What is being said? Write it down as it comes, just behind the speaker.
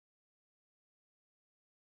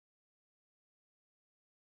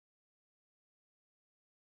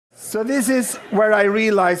So this is where I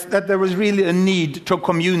realized that there was really a need to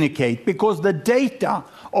communicate, because the data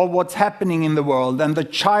of what's happening in the world and the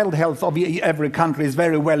child health of every country is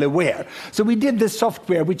very well aware. So we did this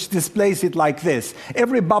software which displays it like this.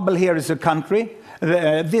 Every bubble here is a country.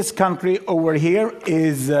 This country over here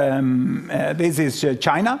is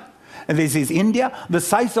China. This is India. The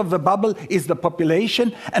size of the bubble is the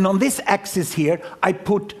population. And on this axis here, I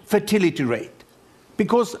put fertility rate.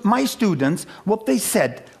 Because my students, what they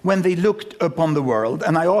said when they looked upon the world,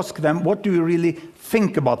 and I asked them, what do you really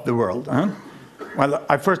think about the world? Well,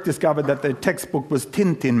 I first discovered that the textbook was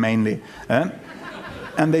Tintin mainly.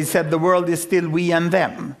 And they said the world is still we and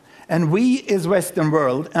them. And we is Western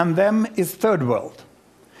world, and them is third world.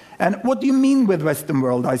 And what do you mean with Western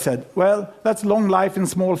world? I said, well, that's long life in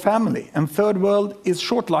small family. And third world is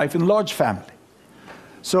short life in large family.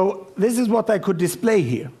 So this is what I could display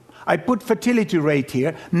here. I put fertility rate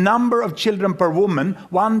here, number of children per woman,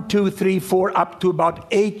 1, 2, 3, 4, up to about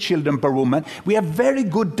 8 children per woman. We have very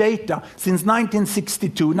good data since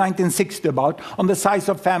 1962, 1960 about, on the size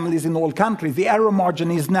of families in all countries. The error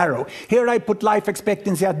margin is narrow. Here I put life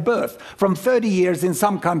expectancy at birth, from 30 years in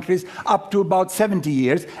some countries up to about 70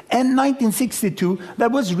 years. And 1962, there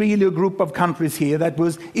was really a group of countries here that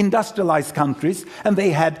was industrialized countries, and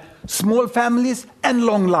they had small families and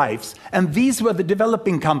long lives. And these were the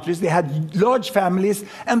developing countries. They had large families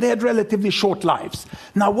and they had relatively short lives.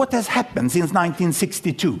 Now, what has happened since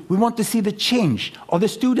 1962? We want to see the change. Are the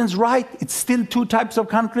students right? It's still 2 types of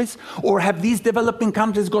countries? Or have these developing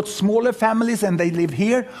countries got smaller families and they live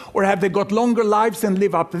here? Or have they got longer lives and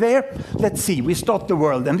live up there? Let's see. We start the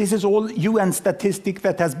world. And this is all UN statistic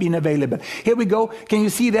that has been available. Here we go. Can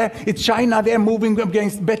you see there? It's China. They're moving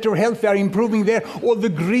against better health. They're improving there. All the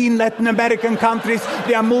green Latin American countries,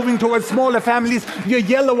 they are moving towards smaller families. The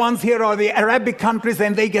yellow ones here are the Arabic countries,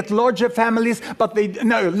 and they get larger families, but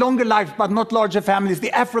longer lives, but not larger families.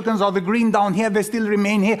 The Africans are the green down here, they still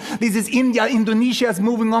remain here. This is India. Indonesia is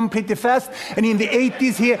moving on pretty fast. And in the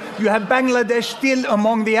 80s here, you have Bangladesh still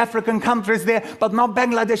among the African countries there, but now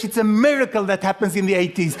Bangladesh, it's a miracle that happens in the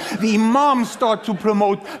 80s. The imams start to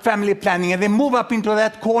promote family planning, and they move up into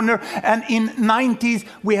that corner. And in 90s,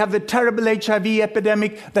 we have the terrible HIV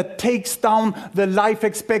epidemic that takes down the life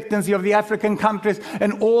expectancy of the African countries,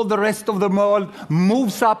 and all the rest of the world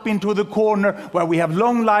moves up into the corner where we have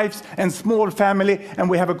long lives and small family, and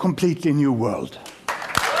we have a completely new world.